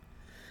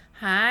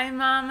Hi,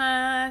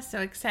 Mama.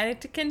 So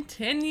excited to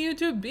continue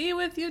to be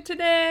with you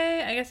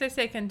today. I guess I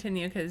say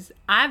continue because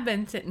I've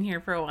been sitting here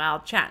for a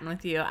while chatting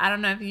with you. I don't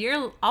know if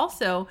you're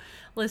also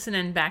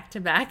listening back to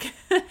back,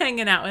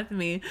 hanging out with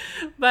me,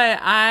 but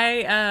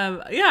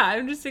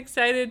I'm just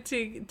excited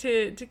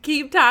to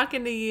keep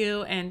talking to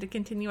you and to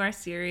continue our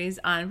series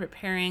on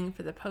preparing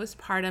for the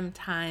postpartum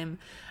time.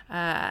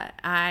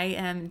 I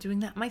am doing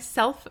that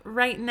myself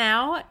right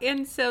now,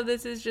 and so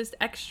this is just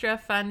extra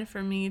fun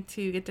for me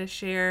to get to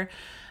share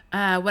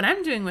what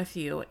I'm doing with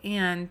you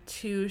and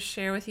to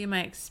share with you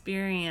my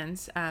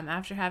experience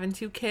after having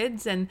two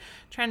kids and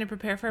trying to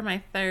prepare for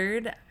my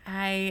third.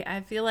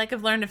 I feel like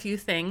I've learned a few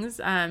things.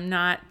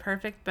 Not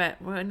perfect,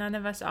 but none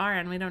of us are,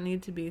 and we don't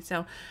need to be.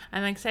 So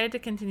I'm excited to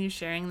continue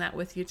sharing that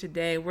with you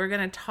today. We're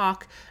going to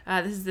talk,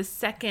 this is the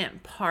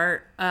second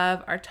part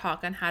of our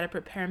talk on how to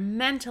prepare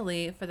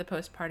mentally for the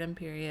postpartum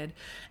period.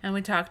 And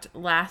we talked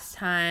last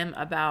time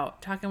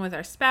about talking with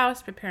our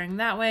spouse, preparing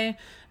that way,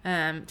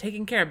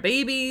 taking care of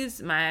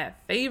babies, my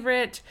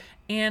favorite.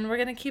 And we're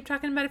going to keep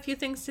talking about a few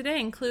things today,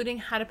 including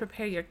how to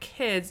prepare your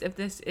kids if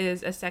this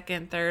is a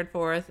second, third,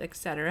 fourth,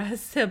 etc.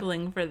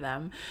 sibling for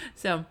them.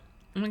 So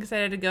I'm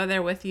excited to go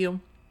there with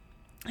you.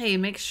 Hey,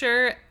 make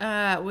sure,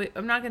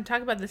 I'm not going to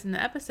talk about this in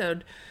the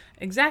episode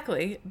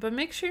exactly, but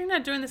make sure you're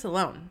not doing this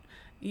alone.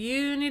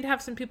 You need to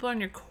have some people in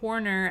your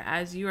corner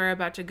as you are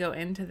about to go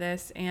into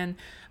this, and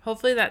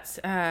hopefully that's,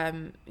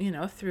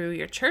 through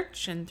your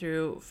church and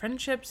through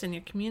friendships and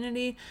your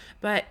community.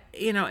 But,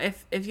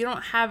 if you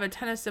don't have a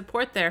ton of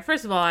support there,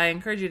 first of all, I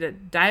encourage you to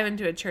dive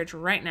into a church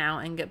right now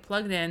and get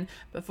plugged in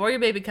before your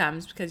baby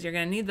comes, because you're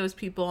going to need those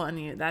people,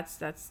 and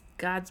that's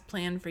God's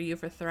plan for you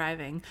for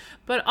thriving.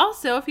 But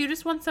also, if you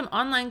just want some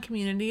online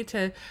community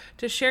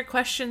to share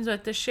questions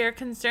with, to share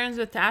concerns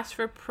with, to ask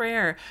for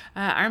prayer,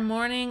 our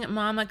Morning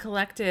Mama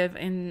Collective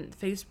in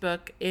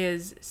Facebook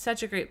is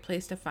such a great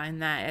place to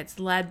find that. It's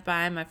led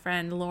by my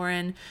friend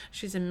Lauren.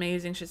 She's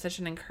amazing. She's such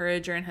an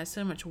encourager and has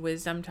so much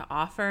wisdom to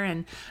offer.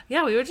 And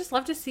yeah, we would just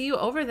love to see you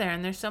over there.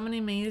 And there's so many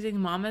amazing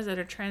mamas that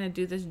are trying to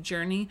do this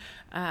journey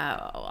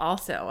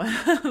also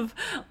of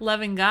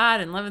loving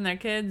God and loving their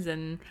kids,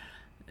 and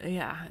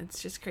yeah,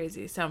 it's just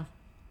crazy. So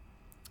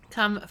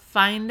come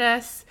find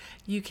us.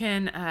 You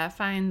can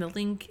find the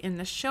link in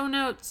the show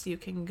notes. You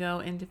can go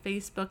into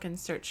Facebook and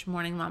search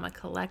Morning Mama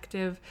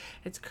Collective.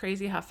 It's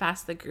crazy how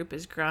fast the group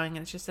is growing,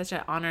 and it's just such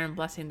an honor and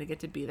blessing to get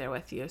to be there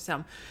with you.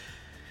 So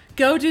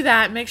go do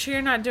that. Make sure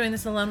you're not doing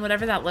this alone,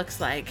 whatever that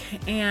looks like.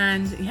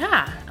 And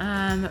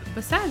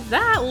besides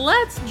that,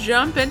 let's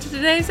jump into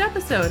today's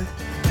episode.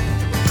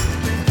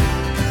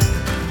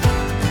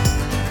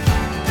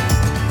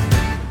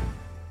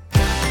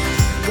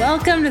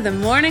 Welcome to the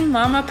Morning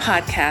Mama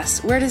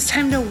Podcast, where it is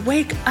time to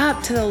wake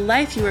up to the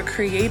life you were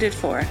created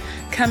for.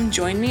 Come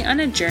join me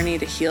on a journey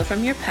to heal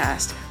from your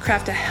past,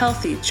 craft a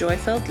healthy,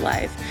 joy-filled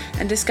life,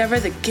 and discover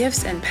the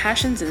gifts and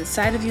passions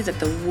inside of you that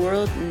the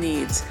world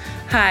needs.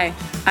 Hi,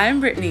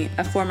 I'm Brittany,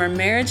 a former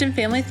marriage and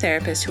family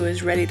therapist who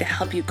is ready to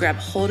help you grab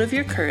hold of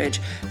your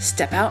courage,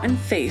 step out in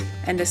faith,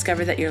 and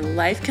discover that your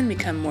life can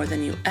become more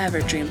than you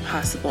ever dreamed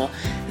possible.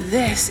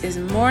 This is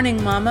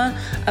Morning Mama,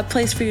 a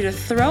place for you to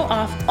throw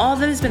off all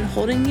that has been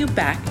holding you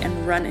back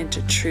and run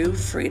into true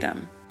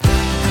freedom.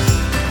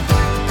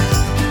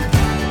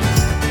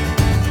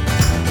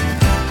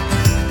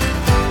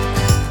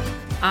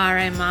 All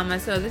right, Mama.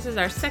 So this is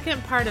our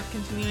second part of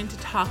continuing to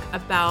talk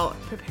about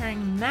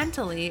preparing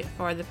mentally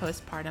for the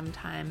postpartum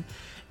time.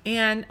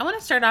 And I want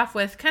to start off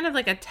with kind of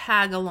like a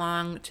tag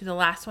along to the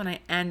last one I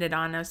ended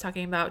on. I was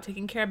talking about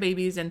taking care of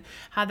babies and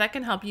how that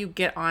can help you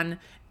get on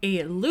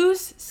a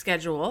loose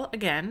schedule.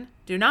 Again,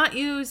 do not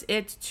use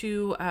it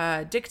to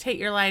dictate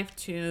your life,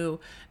 to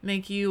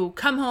make you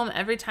come home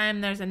every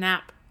time there's a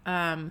nap.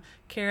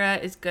 Kara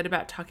is good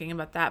about talking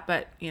about that,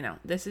 but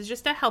this is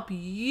just to help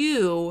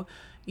you.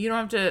 You don't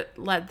have to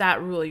let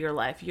that rule your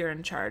life. You're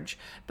in charge.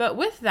 But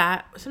with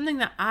that, something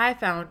that I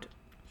found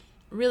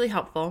really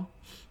helpful,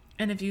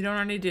 and if you don't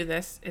already do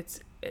this,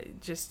 it's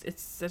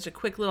such a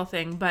quick little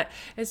thing, but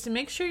is to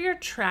make sure you're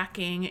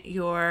tracking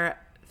your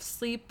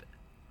sleep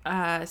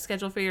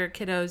schedule for your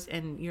kiddos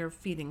and your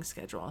feeding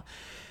schedule.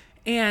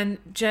 And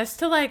just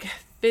to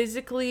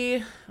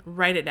physically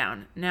write it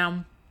down.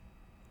 Now,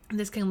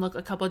 this can look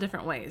a couple of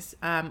different ways.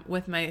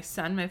 With my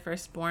son, my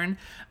firstborn,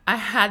 I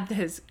had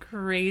this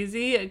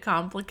crazy,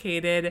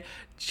 complicated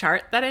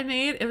chart that I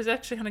made. It was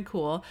actually kind of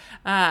cool.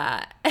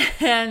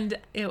 And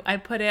I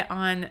put it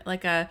on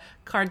like a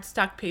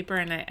cardstock paper,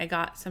 and I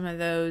got some of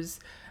those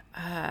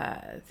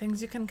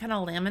things you can kind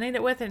of laminate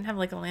it with. I didn't have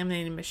like a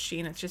laminating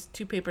machine. It's just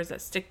two papers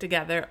that stick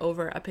together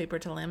over a paper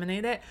to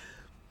laminate it.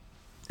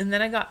 And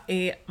then I got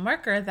a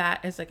marker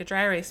that is like a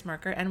dry erase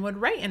marker and would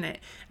write in it.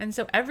 And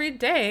so every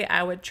day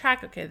I would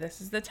track, okay,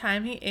 this is the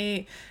time he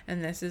ate,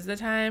 and this is the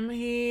time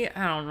I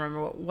don't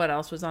remember what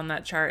else was on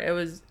that chart. It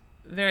was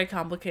very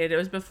complicated. It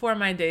was before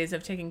my days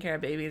of taking care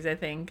of babies, I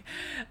think.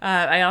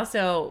 I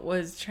also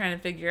was trying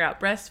to figure out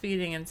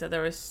breastfeeding, and so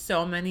there was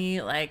so many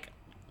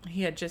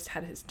he had just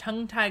had his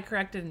tongue tie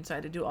corrected, and so I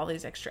had to do all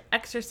these extra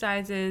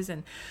exercises,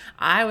 and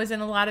I was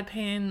in a lot of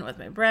pain with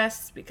my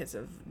breasts because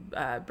of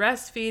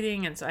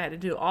breastfeeding, and so I had to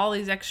do all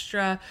these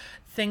extra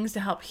things to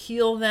help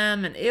heal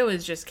them, and it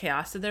was just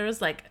chaos. So there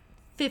was like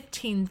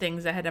 15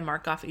 things I had to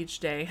mark off each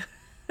day.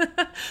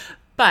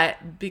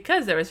 But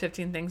because there was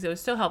 15 things, it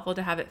was so helpful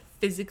to have it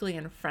physically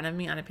in front of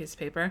me on a piece of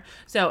paper.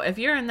 So if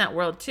you're in that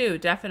world too,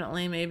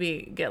 definitely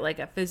maybe get like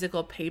a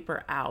physical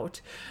paper out.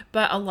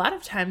 But a lot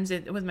of times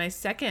with my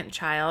second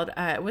child,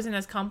 it wasn't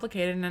as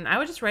complicated, and I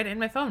would just write it in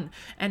my phone.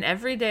 And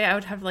every day I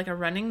would have like a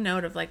running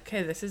note of like,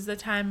 okay, this is the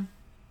time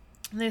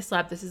they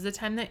slept, this is the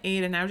time they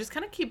ate, and I would just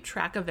kind of keep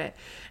track of it.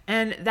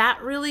 And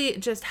that really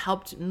just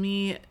helped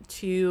me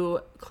to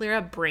clear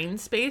up brain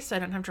space, so I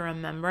don't have to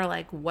remember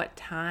like what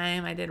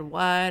time I did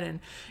what, and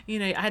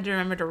I had to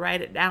remember to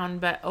write it down.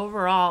 But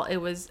overall it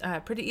was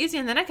pretty easy,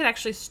 and then I could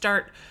actually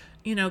start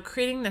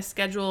creating the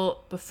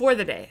schedule before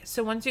the day.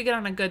 So once you get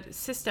on a good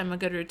system, a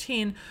good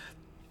routine,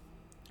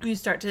 you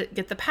start to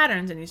get the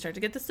patterns, and you start to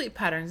get the sleep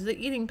patterns, the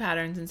eating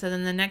patterns. And so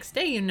then the next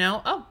day,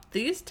 oh,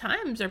 these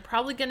times are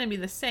probably going to be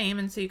the same.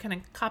 And so you kind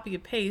of copy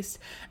and paste,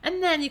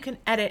 and then you can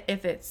edit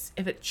if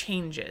it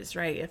changes,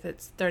 right? If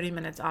it's 30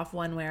 minutes off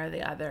one way or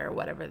the other, or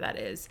whatever that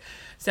is.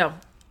 So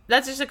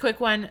that's just a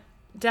quick one.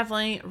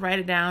 Definitely write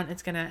it down.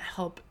 It's going to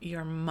help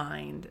your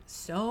mind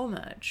so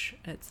much.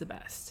 It's the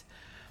best.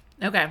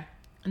 Okay.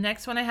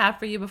 Next one I have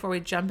for you before we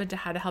jump into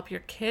how to help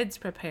your kids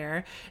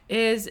prepare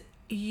is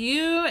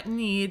you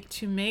need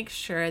to make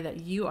sure that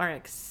you are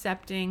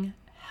accepting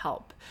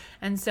help.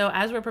 And so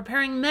as we're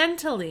preparing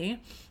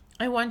mentally,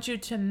 I want you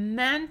to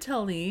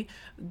mentally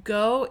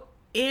go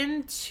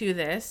into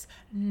this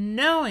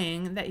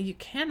knowing that you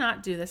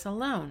cannot do this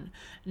alone,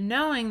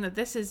 knowing that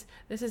this is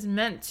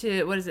meant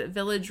to, what is it,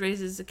 village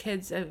raises the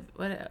kids of,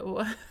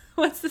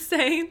 what's the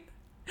saying?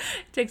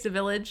 It takes a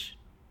village.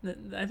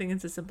 I think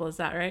it's as simple as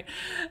that, right?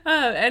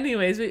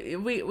 Anyways,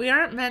 we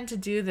aren't meant to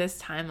do this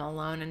time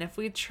alone. And if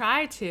we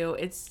try to,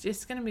 it's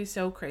just going to be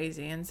so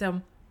crazy. And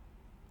so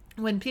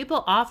when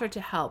people offer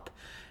to help,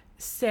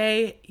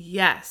 say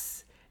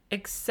yes,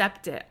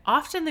 accept it.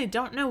 Often they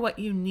don't know what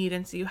you need,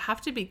 and so you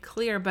have to be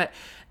clear, but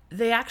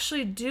they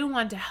actually do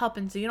want to help.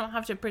 And so you don't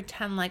have to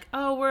pretend like,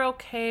 oh, we're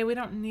okay, we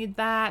don't need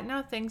that,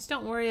 no thanks,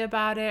 don't worry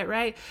about it,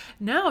 right?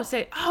 No,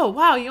 say, oh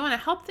wow, you want to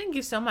help, thank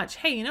you so much.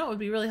 Hey, what would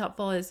be really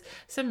helpful is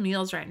some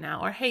meals right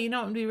now. Or hey,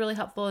 what would be really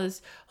helpful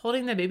is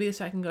holding the baby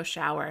so I can go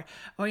shower.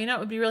 Or what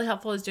would be really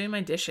helpful is doing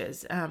my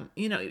dishes.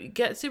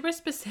 Get super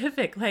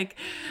specific. Like,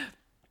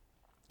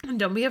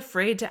 don't be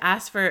afraid to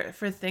ask for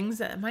things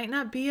that might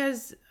not be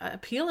as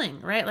appealing,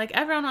 right? Like,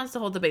 everyone wants to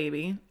hold the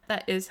baby.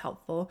 That is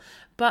helpful.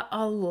 But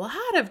a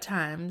lot of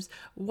times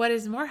what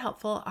is more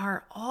helpful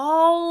are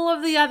all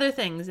of the other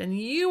things. And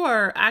you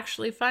are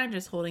actually fine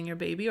just holding your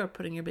baby or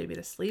putting your baby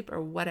to sleep or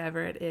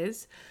whatever it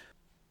is.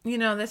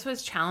 This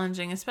was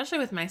challenging, especially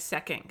with my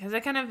second, because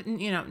I kind of,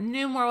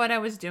 knew more what I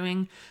was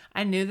doing.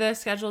 I knew the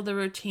schedule, the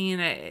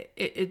routine.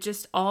 It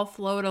just all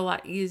flowed a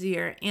lot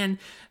easier. And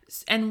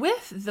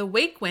with the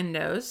wake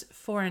windows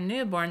for a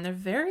newborn, they're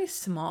very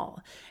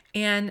small.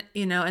 And,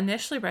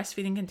 initially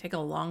breastfeeding can take a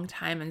long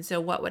time. And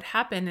so what would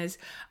happen is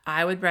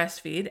I would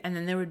breastfeed, and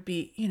then there would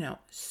be,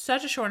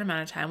 such a short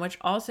amount of time, which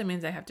also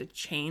means I have to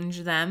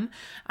change them.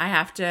 I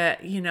have to,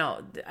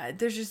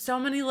 there's just so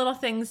many little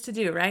things to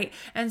do, right?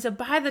 And so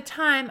by the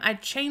time I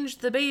changed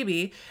the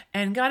baby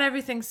and got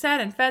everything set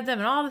and fed them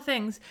and all the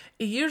things,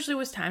 it usually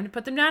was time to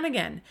put them down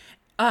again.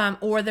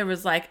 Or there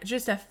was like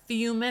just a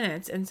few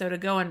minutes. And so to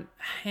go and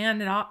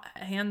hand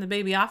the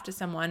baby off to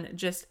someone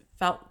just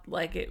felt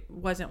like it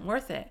wasn't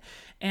worth it.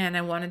 And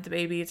I wanted the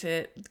baby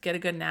to get a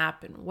good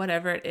nap and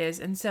whatever it is.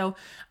 And so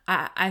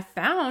I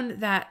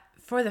found that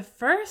for the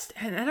first,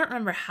 and I don't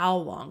remember how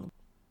long,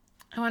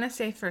 I want to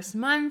say first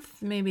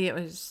month, maybe it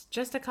was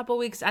just a couple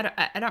weeks. I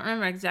don't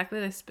remember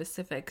exactly the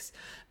specifics,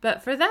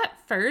 but for that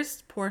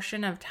first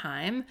portion of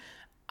time,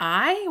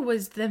 I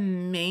was the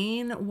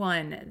main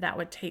one that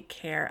would take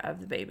care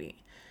of the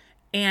baby.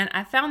 And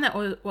I found that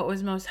what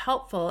was most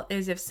helpful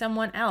is if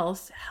someone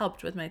else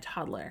helped with my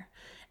toddler.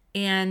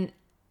 And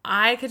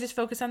I could just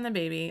focus on the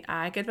baby.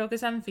 I could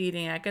focus on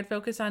feeding. I could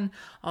focus on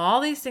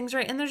all these things,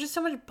 right? And there's just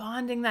so much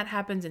bonding that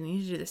happens, and you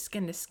need to do the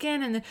skin to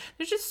skin, and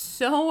there's just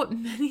so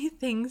many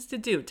things to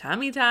do.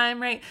 Tummy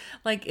time, right?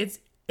 Like it's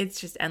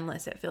just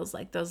endless. It feels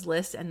like those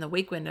lists, and the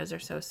wake windows are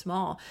so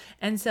small.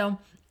 And so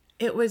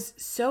it was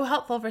so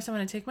helpful for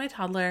someone to take my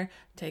toddler,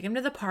 take him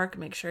to the park,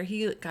 make sure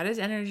he got his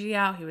energy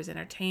out, he was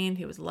entertained,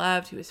 he was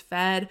loved, he was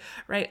fed,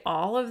 right?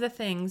 All of the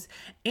things.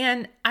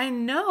 And I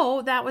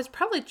know that was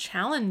probably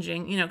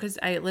challenging, because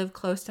I live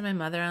close to my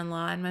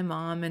mother-in-law and my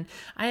mom. And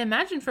I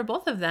imagine for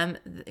both of them,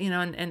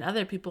 and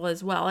other people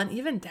as well. And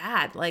even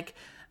dad, like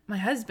my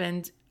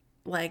husband,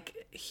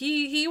 like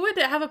he would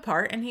have a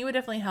part, and he would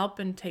definitely help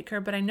and take her,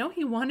 but I know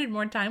he wanted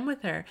more time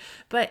with her.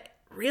 But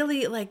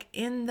really, like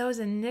in those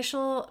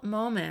initial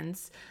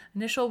moments,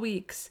 initial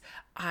weeks,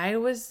 I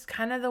was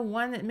kind of the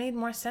one that made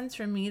more sense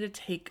for me to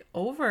take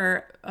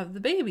over of the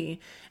baby.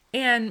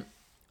 And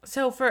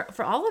so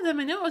for all of them,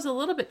 I know it was a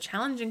little bit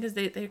challenging because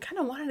they kind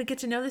of wanted to get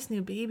to know this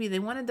new baby. They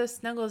wanted those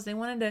snuggles. They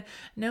wanted to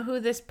know who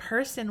this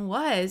person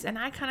was. And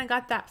I kind of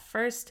got that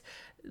first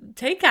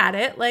take at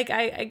it. Like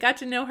I got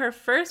to know her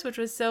first, which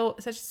was so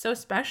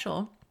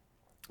special.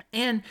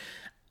 And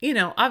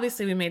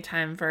obviously we made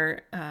time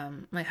for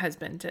my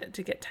husband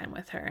to get time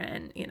with her.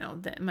 And,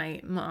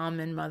 my mom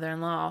and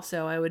mother-in-law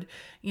also, I would,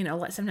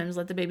 sometimes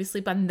let the baby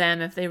sleep on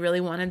them if they really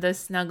wanted those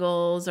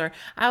snuggles. Or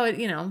I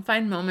would,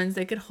 find moments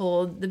they could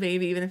hold the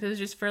baby, even if it was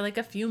just for like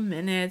a few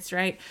minutes,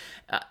 right?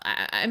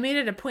 I made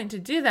it a point to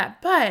do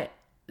that. But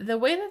the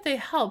way that they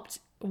helped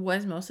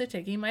was mostly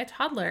taking my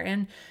toddler.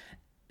 And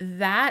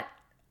that,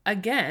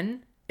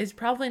 again, is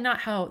probably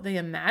not how they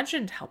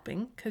imagined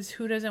helping, because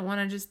who doesn't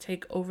want to just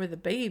take over the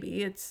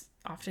baby? It's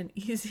often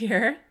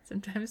easier.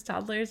 Sometimes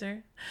toddlers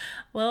are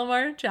a little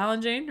more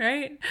challenging,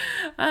 right?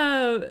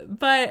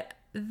 But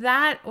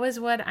that was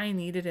what I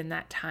needed in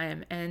that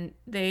time, and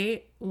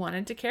they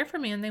wanted to care for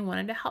me and they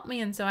wanted to help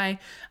me. And so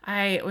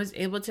I was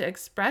able to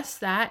express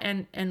that,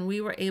 and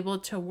we were able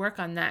to work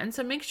on that. And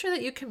so make sure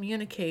that you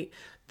communicate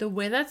the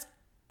way that's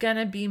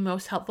gonna be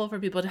most helpful for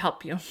people to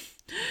help you.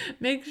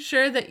 Make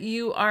sure that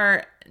you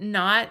are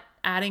not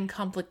adding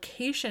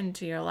complication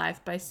to your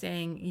life by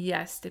saying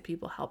yes to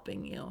people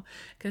helping you.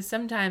 Because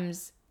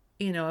sometimes,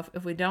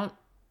 if we don't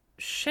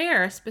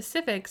share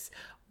specifics,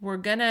 we're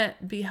gonna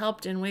be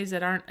helped in ways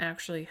that aren't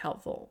actually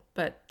helpful,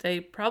 but they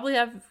probably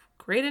have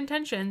great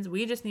intentions.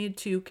 We just need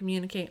to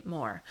communicate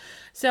more.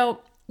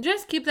 So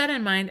just keep that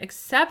in mind.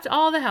 Accept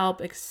all the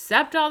help,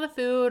 accept all the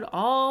food,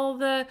 all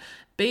the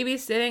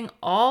babysitting,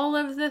 all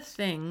of the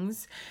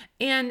things.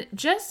 And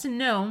just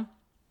know,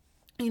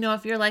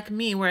 if you're like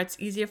me, where it's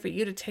easier for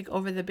you to take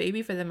over the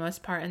baby for the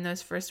most part in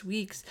those first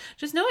weeks,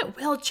 just know it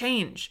will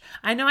change.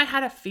 I know I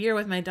had a fear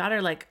with my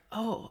daughter, like,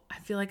 oh, I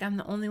feel like I'm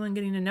the only one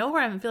getting to know her.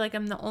 I feel like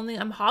I'm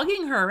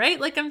hogging her, right?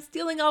 Like I'm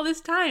stealing all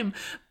this time.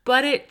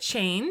 But it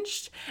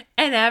changed,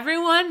 and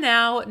everyone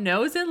now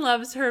knows and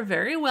loves her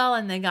very well,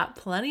 and they got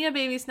plenty of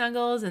baby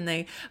snuggles, and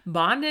they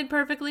bonded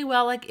perfectly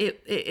well. Like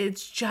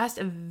it's just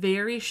a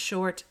very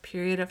short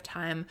period of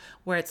time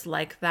where it's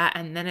like that,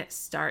 and then it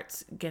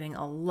starts getting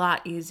a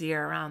lot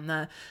easier around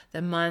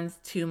the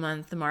month, 2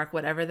 month mark,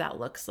 whatever that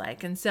looks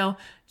like. And so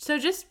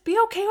just be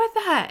okay with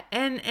that,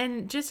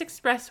 and just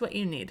express what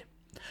you need.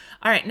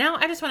 All right, now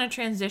I just want to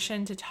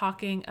transition to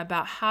talking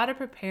about how to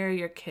prepare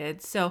your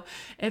kids. So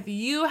if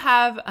you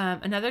have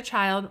another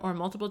child or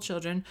multiple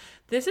children,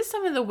 this is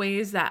some of the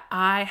ways that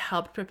I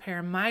helped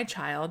prepare my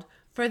child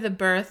for the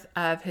birth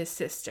of his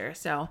sister.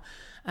 So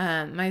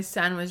my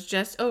son was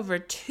just over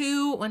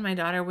 2 when my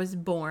daughter was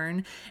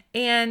born.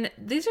 And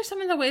these are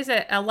some of the ways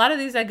that a lot of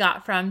these I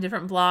got from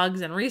different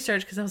blogs and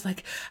research, because I was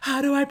like,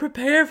 how do I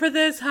prepare for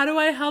this? How do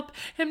I help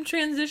him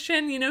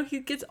transition? He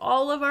gets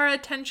all of our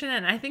attention.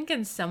 And I think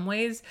in some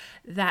ways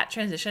that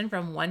transition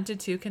from 1 to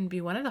 2 can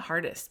be one of the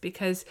hardest,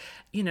 because,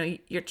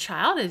 your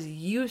child is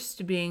used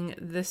to being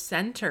the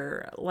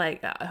center,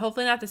 like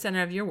hopefully not the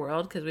center of your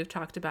world, because we've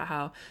talked about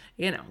how,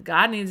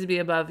 God needs to be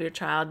above your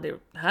child. Your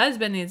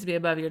husband needs to be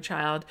above your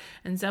child.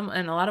 And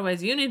in a lot of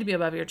ways you need to be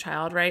above your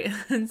child, right?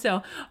 And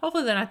so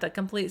hopefully they're not the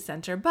complete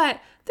center, but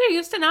they're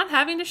used to not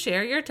having to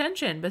share your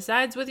attention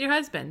besides with your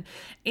husband.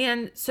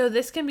 And so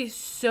this can be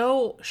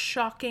so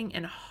shocking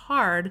and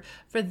hard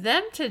for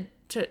them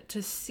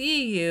to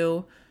see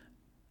you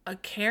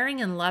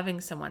caring and loving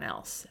someone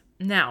else.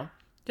 Now,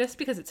 just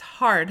because it's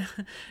hard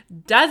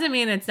doesn't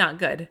mean it's not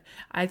good.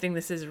 I think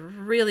this is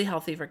really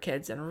healthy for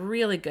kids and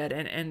really good,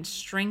 and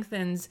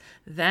strengthens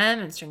them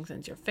and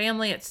strengthens your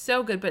family. It's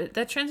so good, but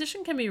that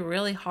transition can be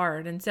really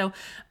hard. And so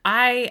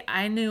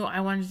I knew I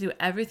wanted to do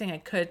everything I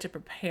could to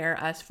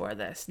prepare us for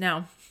this.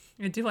 Now,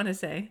 I do want to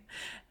say,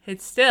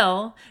 it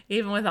still,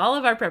 even with all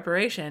of our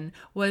preparation,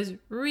 was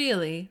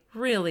really,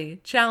 really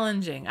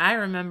challenging. I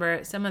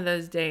remember some of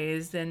those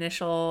days, the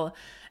initial...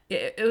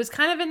 It was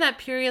kind of in that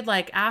period,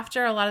 like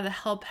after a lot of the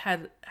help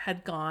had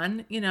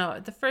gone,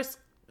 the first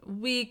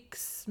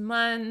weeks,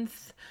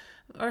 month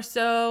or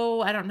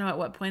so, I don't know at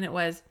what point it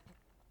was,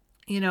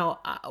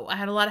 I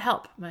had a lot of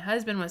help. My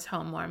husband was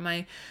home more.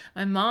 My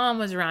mom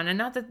was around, and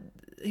not that,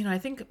 I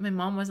think my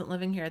mom wasn't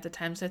living here at the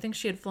time, so I think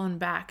she had flown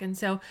back. And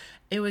so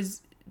it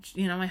was,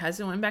 my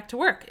husband went back to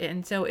work.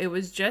 And so it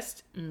was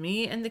just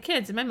me and the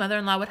kids, and my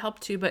mother-in-law would help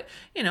too, but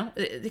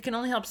it can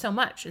only help so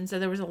much. And so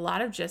there was a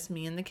lot of just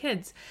me and the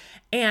kids.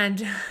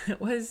 And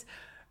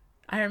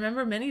I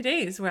remember many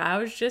days where I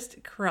was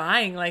just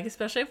crying, like,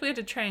 especially if we had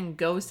to try and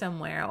go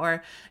somewhere,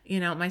 or,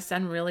 my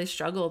son really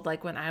struggled.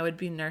 Like when I would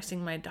be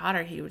nursing my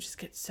daughter, he would just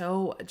get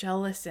so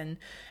jealous and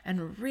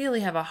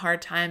really have a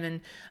hard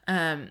time.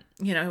 And,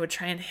 he would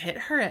try and hit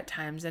her at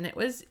times, and it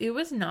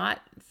was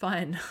not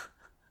fun.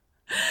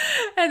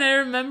 And I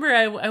remember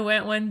I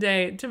went one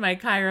day to my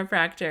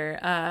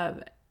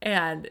chiropractor,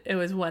 and it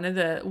was one of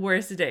the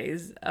worst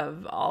days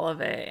of all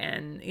of it.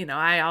 And,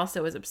 I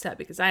also was upset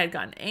because I had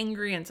gotten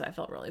angry, and so I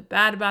felt really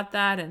bad about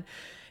that. And,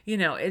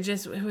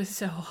 it was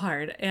so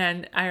hard.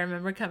 And I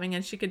remember coming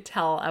in, she could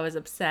tell I was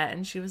upset.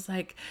 And she was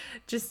like,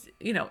 just,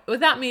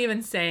 without me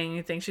even saying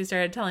anything, she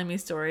started telling me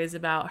stories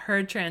about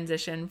her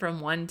transition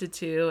from 1 to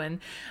 2.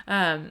 And,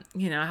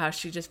 how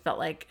she just felt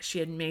like she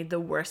had made the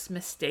worst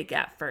mistake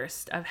at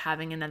first of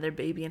having another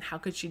baby. And how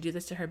could she do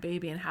this to her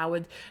baby? And how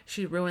would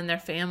she ruin their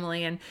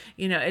family? And,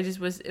 it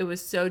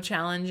was so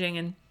challenging.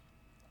 And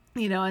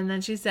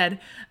then she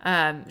said,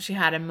 she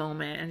had a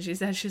moment, and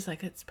she's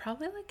like, it's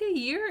probably like a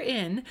year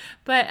in,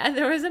 but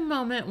there was a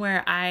moment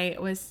where I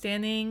was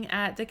standing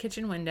at the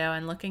kitchen window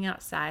and looking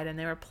outside, and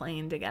they were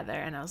playing together.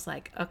 And I was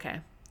like,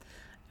 okay,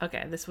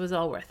 this was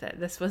all worth it.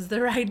 This was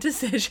the right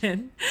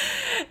decision.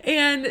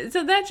 And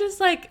so that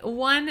just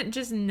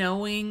just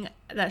knowing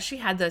that she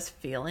had those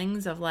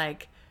feelings of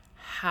like,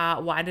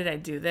 why did I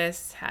do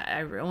this? I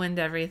ruined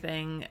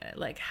everything.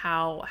 Like,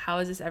 how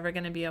is this ever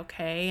going to be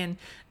okay? And,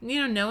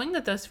 knowing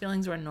that those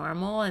feelings were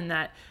normal and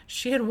that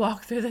she had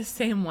walked through the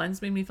same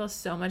ones made me feel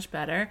so much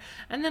better.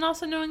 And then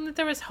also knowing that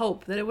there was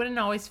hope, that it wouldn't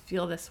always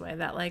feel this way,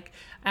 that like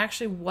I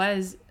actually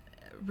was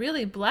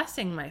really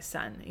blessing my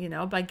son,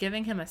 by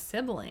giving him a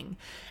sibling.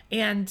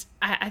 And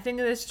I think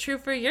that is true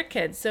for your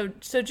kids. So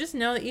just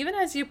know that even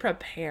as you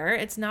prepare,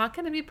 it's not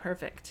going to be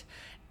perfect.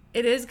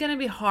 It is going to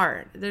be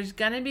hard. There's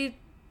going to be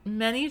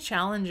many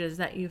challenges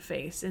that you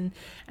face, and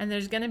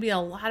there's going to be a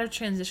lot of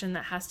transition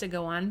that has to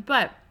go on,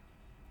 but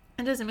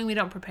it doesn't mean we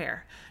don't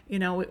prepare.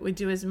 We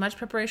do as much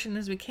preparation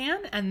as we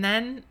can, and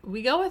then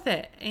we go with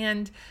it.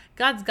 And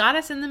God's got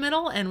us in the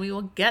middle, and we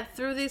will get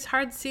through these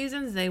hard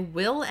seasons. They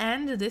will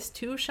end. This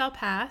too shall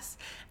pass,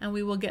 and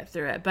we will get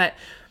through it. But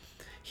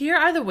here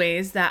are the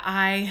ways that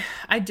I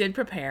did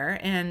prepare,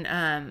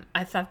 and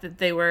I thought that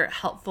they were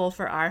helpful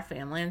for our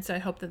family, and so I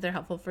hope that they're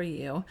helpful for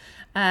you.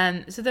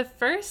 So the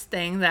first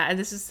thing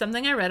this is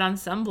something I read on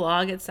some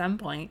blog at some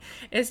point,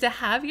 is to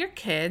have your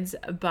kids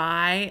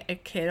buy a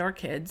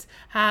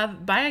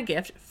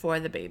gift for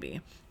the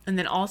baby. And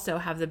then also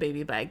have the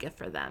baby buy a gift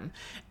for them.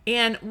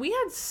 And we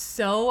had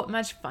so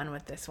much fun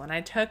with this one.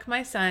 I took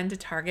my son to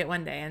Target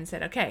one day and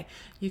said, okay,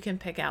 you can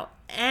pick out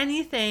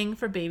anything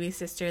for baby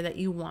sister that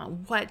you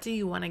want. What do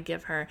you want to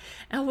give her?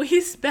 And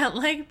we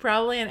spent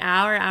probably an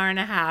hour and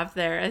a half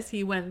there as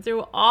he went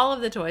through all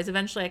of the toys.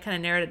 Eventually I kind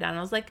of narrowed it down.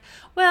 I was like,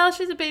 well,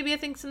 she's a baby. I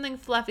think something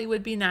fluffy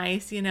would be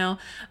nice, and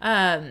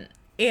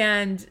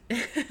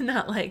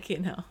not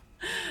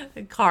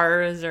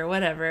cars or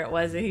whatever it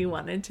was that he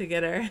wanted to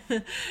get her.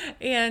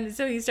 And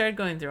so he started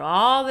going through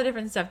all the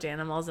different stuffed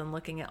animals and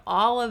looking at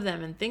all of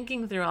them and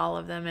thinking through all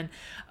of them. And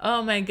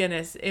oh my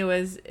goodness,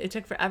 it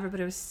took forever, but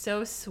it was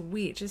so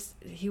sweet. Just,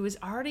 he was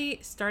already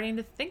starting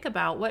to think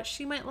about what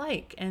she might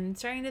like and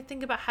starting to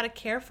think about how to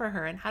care for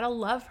her and how to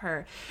love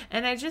her.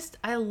 And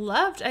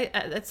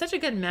it's such a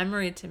good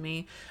memory to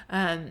me,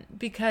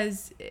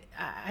 because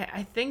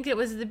I think it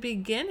was the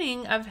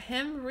beginning of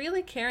him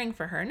really caring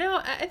for her.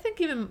 Now, I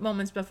think even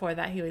moments before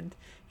that, he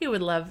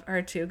would love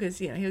her too, because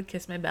he would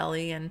kiss my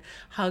belly and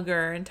hug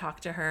her and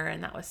talk to her,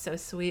 and that was so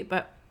sweet.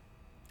 But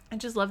I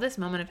just love this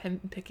moment of him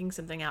picking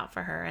something out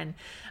for her, and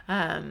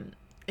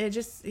he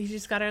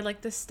just got her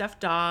this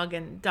stuffed dog,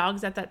 and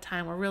dogs at that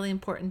time were really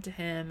important to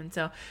him, and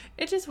so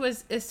it's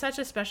such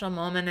a special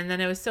moment. And then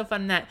it was so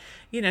fun that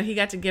he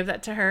got to give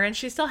that to her, and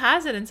she still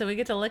has it, and so we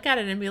get to look at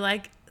it and be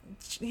like,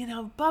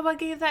 Bubba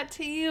gave that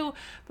to you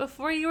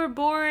before you were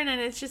born,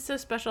 and it's just so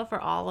special for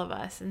all of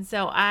us. And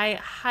so I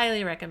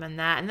highly recommend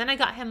that. And then I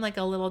got him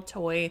a little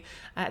toy.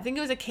 I think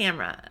it was a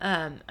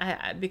camera,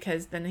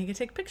 because then he could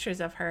take pictures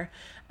of her.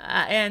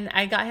 And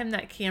I got him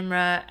that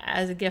camera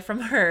as a gift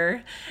from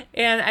her.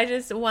 And I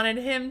just wanted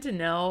him to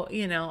know,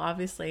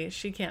 obviously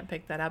she can't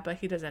pick that up, but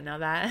he doesn't know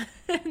that.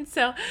 And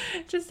so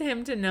just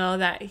him to know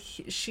that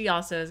she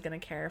also is going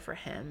to care for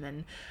him.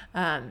 And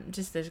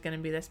there's going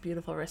to be this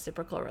beautiful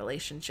reciprocal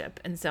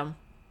relationship. And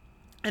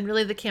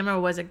really the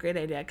camera was a great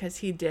idea, because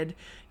he did,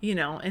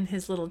 in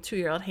his little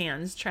 2-year-old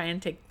hands, try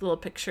and take little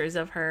pictures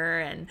of her.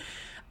 And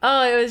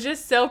oh, it was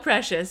just so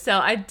precious. So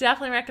I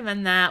definitely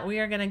recommend that. We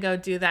are going to go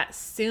do that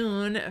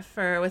soon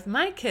with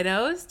my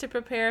kiddos to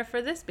prepare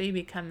for this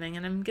baby coming.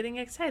 And I'm getting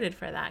excited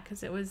for that,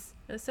 because it was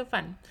so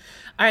fun.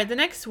 All right, the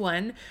next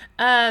one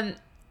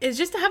is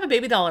just to have a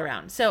baby doll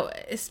around. So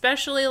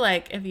especially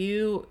if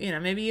you,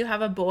 maybe you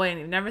have a boy and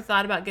you've never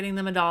thought about getting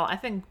them a doll. I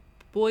think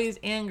boys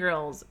and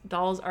girls,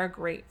 dolls are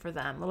great for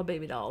them, little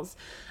baby dolls.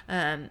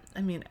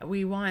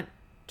 We want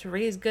to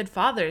raise good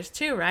fathers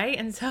too, right?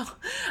 And so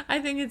I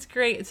think it's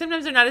great.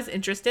 Sometimes they're not as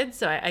interested,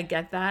 so I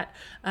get that.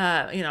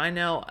 I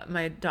know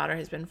my daughter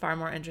has been far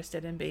more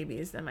interested in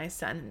babies than my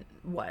son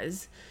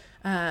was.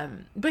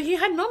 But he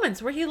had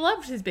moments where he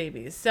loved his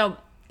babies. So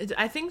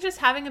I think just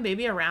having a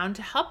baby around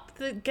to help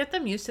get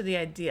them used to the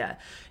idea.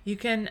 You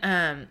can,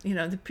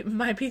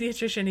 my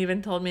pediatrician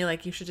even told me,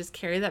 like, you should just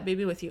carry that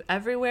baby with you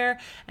everywhere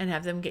and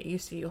have them get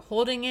used to you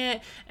holding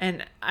it.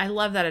 And I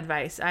love that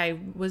advice. I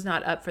was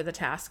not up for the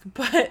task,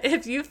 but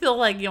if you feel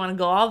like you want to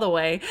go all the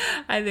way,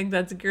 I think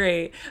that's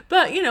great.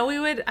 But,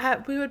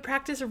 we would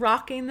practice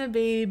rocking the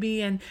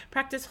baby and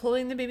practice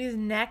holding the baby's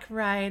neck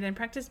right and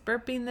practice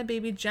burping the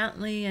baby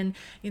gently. And,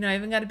 I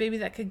even got a baby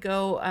that could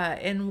go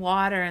in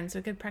water, and so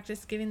I could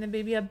practice giving the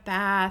baby a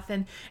bath.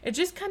 And it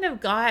just kind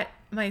of got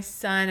my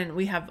son, and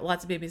we have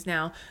lots of babies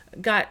now,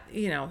 got,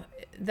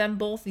 them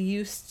both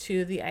used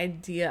to the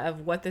idea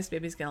of what this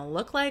baby's going to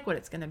look like, what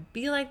it's going to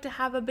be like to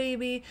have a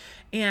baby,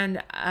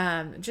 and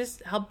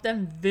just help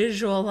them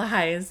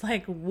visualize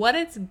like what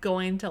it's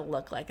going to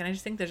look like. And I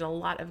just think there's a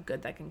lot of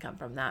good that can come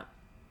from that.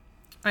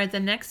 All right, the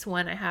next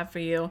one I have for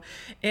you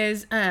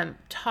is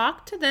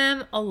talk to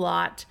them a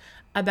lot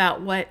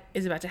about what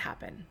is about to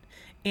happen.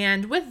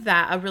 And with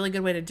that, a really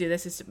good way to do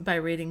this is by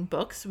reading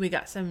books. We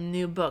got some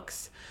new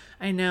books.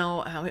 I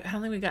know, I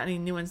don't think we got any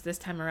new ones this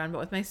time around, but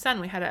with my son,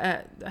 we had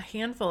a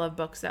handful of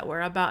books that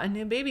were about a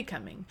new baby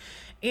coming.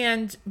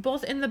 And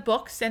both in the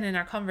books and in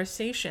our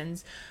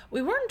conversations,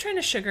 we weren't trying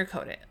to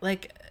sugarcoat it.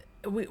 Like,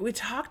 we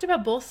talked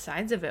about both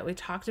sides of it. We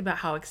talked about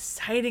how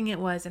exciting it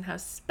was and how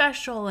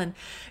special, and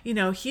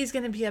he's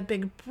going to be a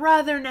big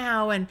brother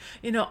now, and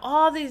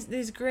all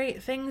these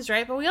great things,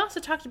 right? But we also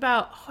talked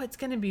about, it's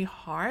going to be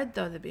hard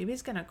though. The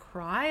baby's going to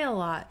cry a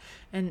lot,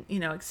 and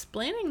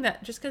explaining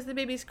that just because the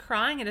baby's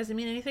crying, it doesn't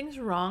mean anything's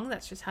wrong.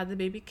 That's just how the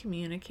baby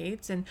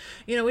communicates. And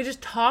we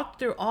just talked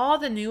through all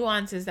the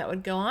nuances that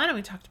would go on, and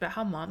we talked about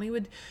how mommy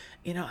would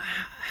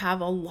have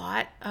a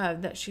lot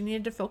that she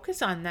needed to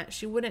focus on, that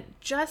she wouldn't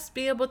just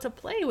be able to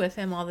play with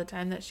him all the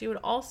time, that she would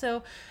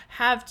also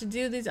have to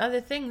do these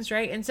other things,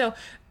 right? And so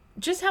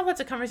just have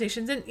lots of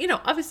conversations. And,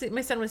 obviously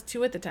my son was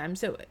 2 at the time,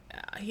 so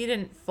he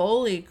didn't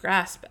fully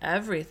grasp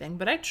everything,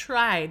 but I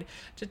tried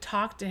to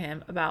talk to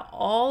him about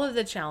all of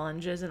the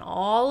challenges and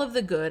all of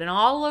the good and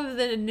all of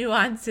the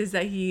nuances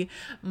that he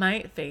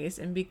might face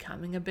in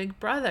becoming a big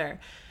brother.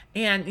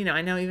 And,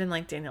 I know even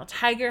like Daniel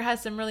Tiger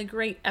has some really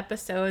great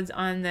episodes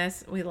on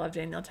this. We love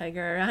Daniel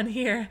Tiger around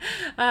here.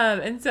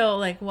 And so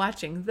like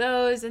watching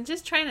those and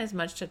just trying as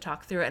much to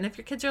talk through it. And if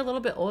your kids are a little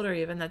bit older,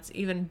 even, that's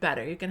even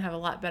better. You can have a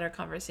lot better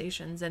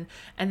conversations and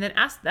then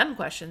ask them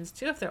questions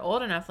too, if they're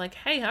old enough, like,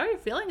 hey, how are you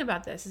feeling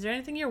about this? Is there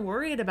anything you're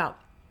worried about?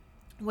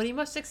 What are you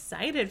most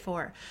excited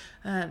for?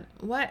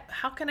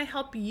 How can I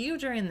help you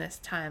during this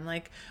time?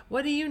 Like,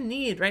 what do you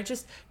need, right?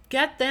 Just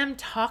get them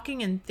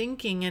talking and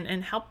thinking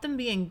and help them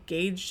be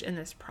engaged in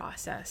this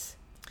process.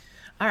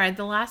 All right,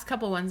 the last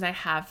couple ones I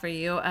have for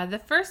you.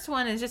 The first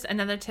one is just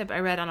another tip I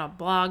read on a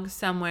blog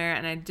somewhere,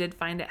 and I did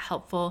find it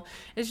helpful.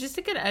 Is just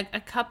to get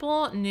a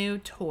couple new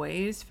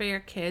toys for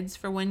your kids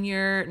for when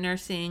you're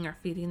nursing or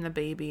feeding the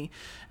baby.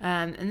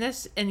 And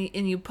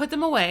you put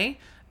them away,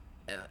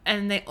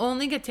 and they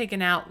only get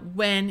taken out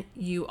when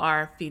you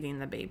are feeding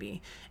the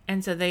baby.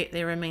 And so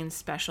they remain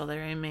special. They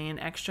remain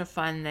extra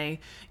fun. They,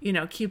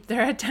 keep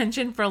their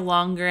attention for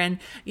longer. And,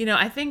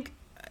 I think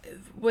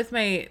with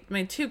my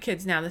 2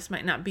 kids now, this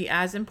might not be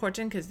as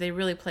important because they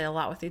really play a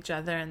lot with each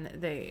other, and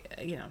they,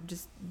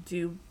 just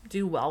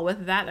do well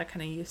with that. They're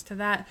kind of used to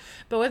that.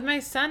 But with my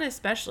son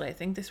especially, I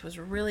think this was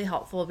really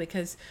helpful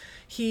because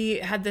he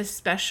had this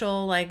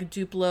special like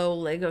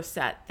Duplo Lego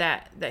set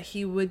that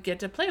he would get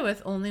to play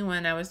with only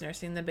when I was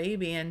nursing the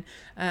baby. And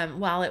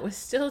while it was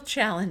still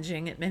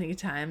challenging at many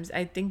times,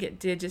 I think it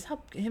did just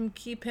help him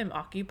keep him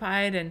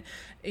occupied. And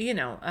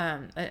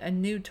a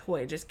new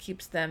toy just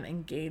keeps them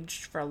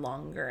engaged for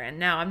longer. And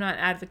now I'm not an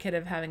advocate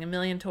of having a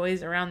million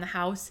toys around the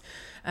house.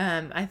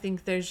 I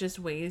think there's just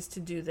ways to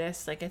do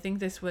this. Like, I think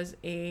this was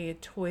a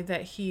toy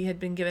that he had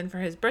been given for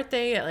his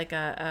birthday at like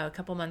a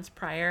couple months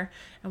prior,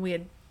 and we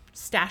had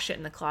stashed it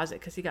in the closet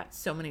because he got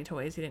so many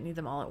toys, he didn't need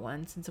them all at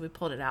once. And so we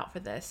pulled it out for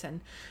this, and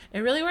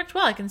it really worked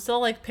well. I can still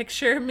like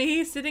picture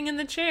me sitting in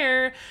the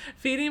chair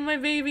feeding my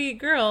baby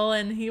girl,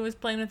 and he was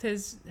playing with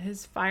his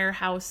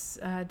Firehouse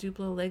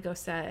Duplo Lego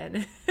set,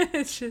 and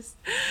it's just,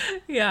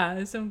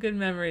 yeah, some good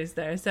memories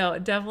there. So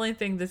definitely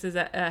think this is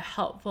a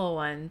helpful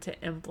one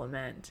to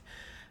implement.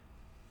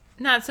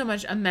 Not so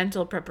much a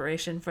mental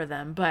preparation for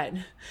them, but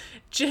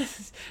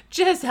just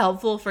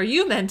helpful for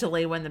you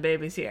mentally when the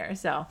baby's here.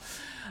 So,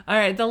 all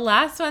right, the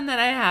last one that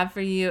I have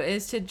for you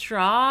is to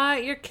draw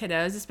your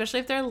kiddos,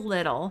 especially if they're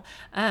little,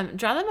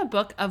 draw them a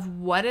book of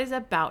what is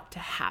about to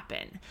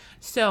happen.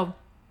 So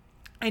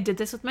I did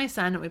this with my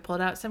son. We pulled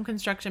out some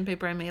construction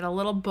paper. I made a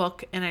little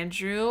book, and I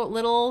drew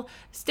little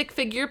stick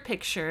figure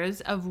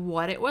pictures of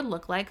what it would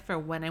look like for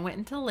when I went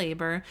into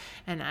labor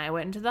and I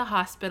went into the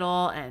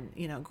hospital, and,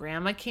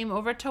 grandma came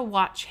over to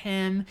watch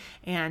him,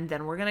 and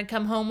then we're going to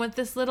come home with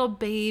this little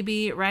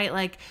baby, right?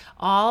 Like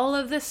all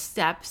of the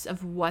steps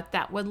of what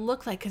that would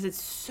look like, because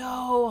it's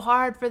so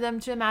hard for them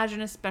to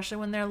imagine, especially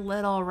when they're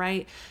little,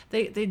 right?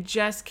 They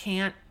just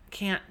can't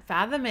can't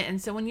fathom it.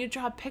 And so when you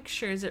draw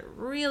pictures, it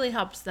really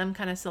helps them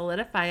kind of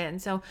solidify it.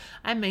 And so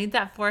I made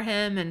that for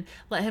him and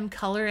let him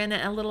color in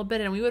it a little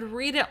bit, and we would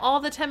read it all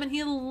the time, and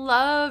he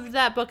loved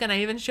that book. And I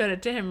even showed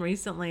it to him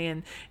recently,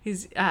 and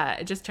he's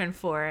just turned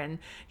 4, and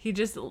he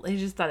just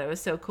thought it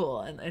was so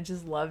cool, and I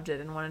just loved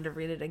it and wanted to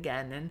read it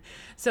again. And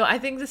so I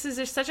think this is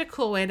just such a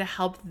cool way to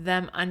help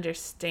them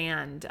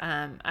understand.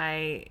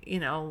 I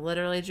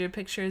literally drew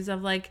pictures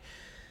of like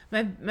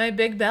my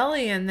big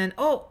belly, and then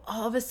all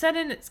of a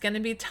sudden it's going to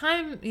be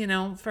time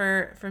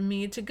for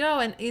me to go.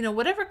 And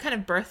whatever kind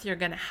of birth you're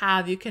going to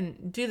have, you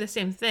can do the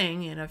same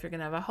thing. If you're going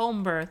to have a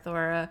home birth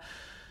or a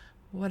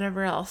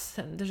whatever else,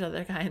 and there's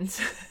other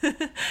kinds,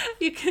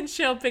 you can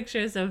show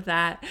pictures of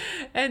that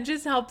and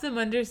just help them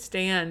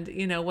understand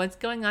what's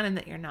going on, and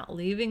that you're not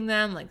leaving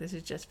them. Like, this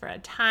is just for a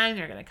time.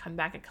 You're going to come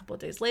back a couple of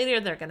days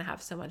later. They're going to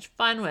have so much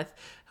fun with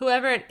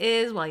whoever it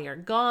is while you're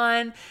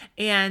gone.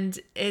 And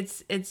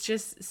it's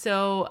just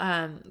so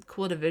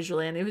cool to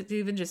visually, and it was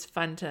even just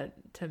fun to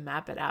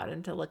map it out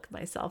and to look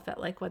myself at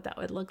like what that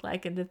would look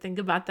like and to think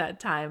about that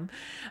time.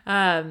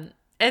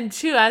 And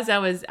too, as I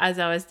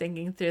was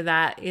thinking through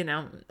that,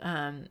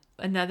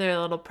 another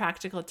little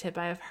practical tip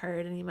I have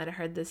heard, and you might have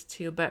heard this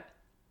too, but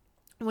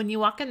when you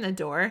walk in the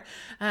door,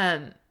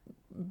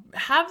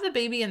 have the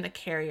baby in the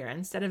carrier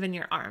instead of in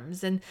your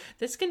arms. And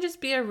this can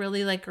just be a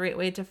really great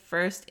way to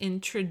first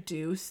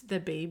introduce the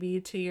baby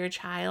to your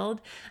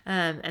child.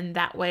 And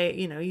that way,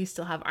 you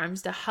still have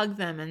arms to hug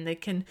them, and they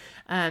can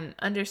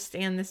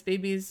understand this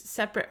baby's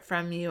separate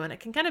from you. And it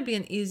can kind of be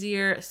an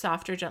easier,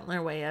 softer,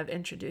 gentler way of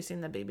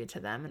introducing the baby to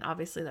them. And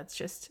obviously that's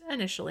just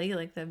initially,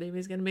 like, the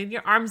baby's going to be in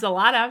your arms a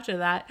lot after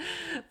that,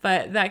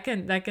 but that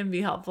can be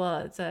helpful.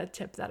 It's a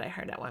tip that I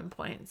heard at one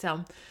point.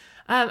 So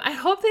I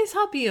hope these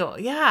help you.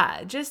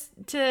 Yeah, just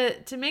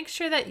to make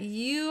sure that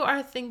you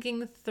are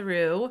thinking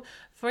through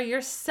for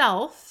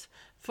yourself,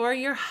 for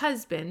your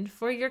husband,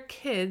 for your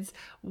kids,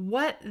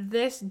 what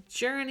this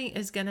journey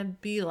is going to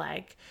be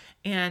like.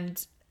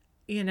 And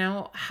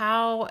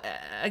how,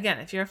 again,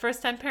 if you're a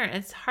first-time parent,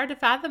 it's hard to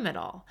fathom it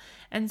all.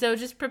 And so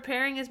just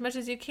preparing as much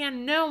as you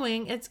can,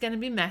 knowing it's going to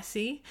be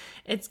messy,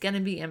 it's going to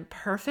be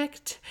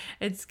imperfect,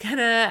 it's going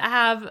to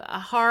have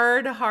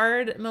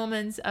hard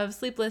moments of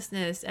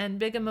sleeplessness and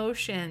big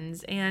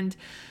emotions and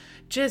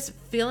just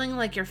feeling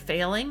like you're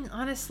failing.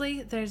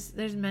 Honestly, there's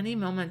many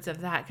moments of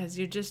that, because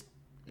you're just,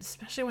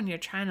 especially when you're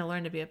trying to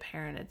learn to be a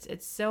parent,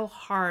 it's so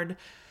hard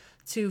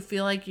to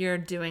feel like you're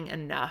doing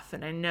enough.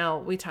 And I know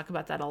we talk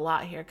about that a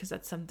lot here, because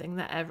that's something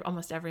that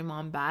almost every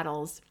mom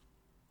battles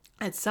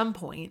at some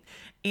point.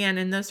 And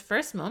in those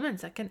first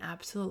moments, that can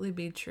absolutely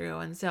be true.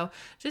 And so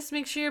just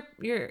make sure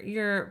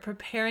you're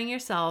preparing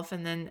yourself,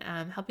 and then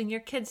helping your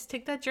kids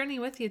take that journey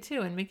with you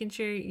too, and making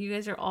sure you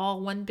guys are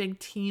all one big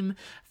team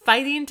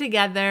fighting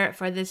together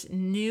for this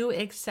new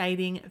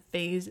exciting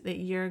phase that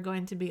you're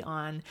going to be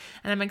on.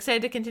 And I'm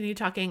excited to continue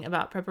talking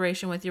about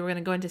preparation with you. We're going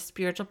to go into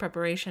spiritual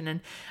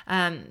preparation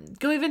and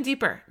go even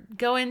deeper,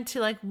 go into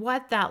like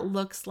what that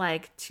looks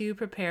like to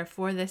prepare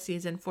for this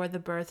season, for the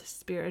birth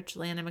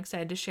spiritually. And I'm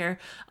excited to share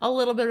a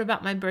little bit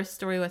about my birth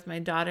story with my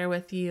daughter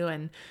with you,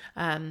 and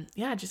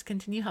just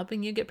continue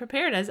helping you get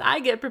prepared as I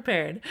get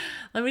prepared.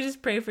 Let me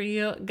just pray for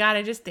you. God,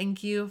 I just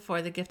thank you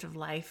for the gift of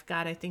life.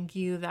 God, I thank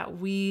you that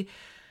we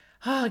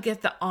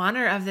get the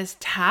honor of this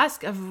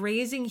task of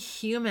raising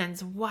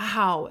humans.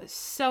 Wow,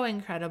 so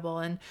incredible.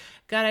 And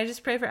God, I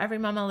just pray for every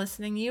mama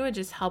listening, you would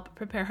just help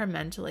prepare her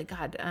mentally,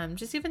 God.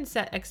 Just even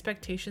set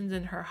expectations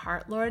in her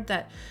heart, Lord,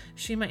 that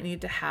she might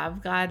need to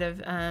have, God,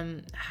 of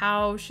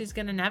how she's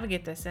going to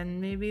navigate this. And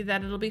maybe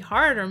that it'll be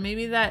hard, or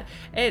maybe that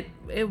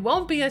it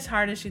won't be as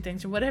hard as she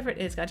thinks, or whatever it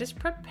is. God, just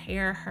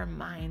prepare her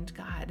mind,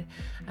 God,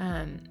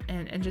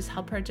 and just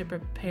help her to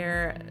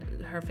prepare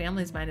her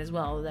family's mind as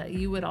well, that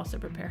you would also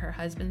prepare her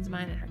husband's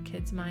mind and her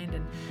kids' mind,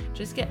 and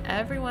just get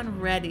everyone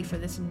ready for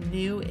this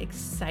new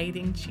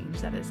exciting change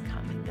that is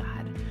coming, God.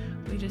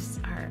 We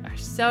just are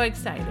so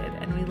excited,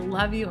 and we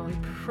love you, and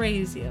we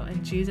praise you.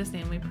 In Jesus'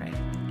 name we pray.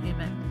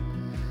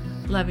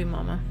 Amen. Love you,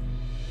 Mama.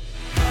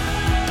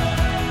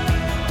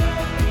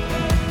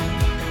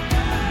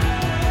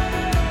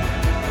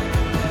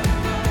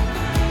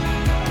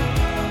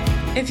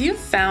 If you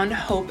found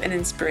hope and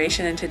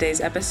inspiration in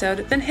today's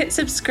episode, then hit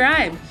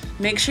subscribe.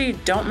 Make sure you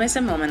don't miss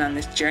a moment on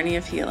this journey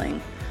of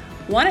healing.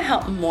 Want to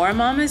help more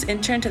mamas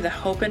enter into the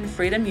hope and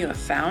freedom you have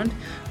found?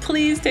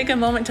 Please take a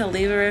moment to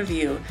leave a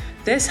review.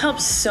 This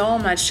helps so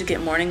much to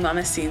get Morning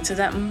Mama seen, so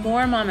that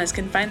more mamas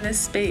can find this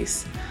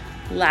space.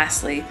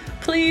 Lastly,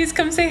 please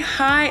come say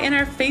hi in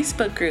our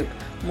Facebook group,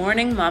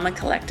 Morning Mama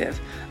Collective.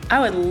 I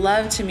would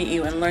love to meet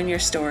you and learn your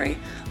story.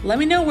 Let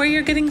me know where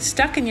you're getting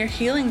stuck in your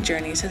healing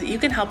journey, so that you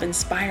can help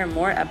inspire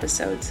more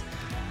episodes.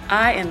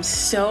 I am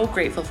so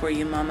grateful for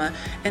you, Mama,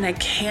 and I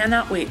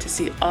cannot wait to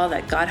see all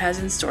that God has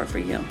in store for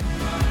you.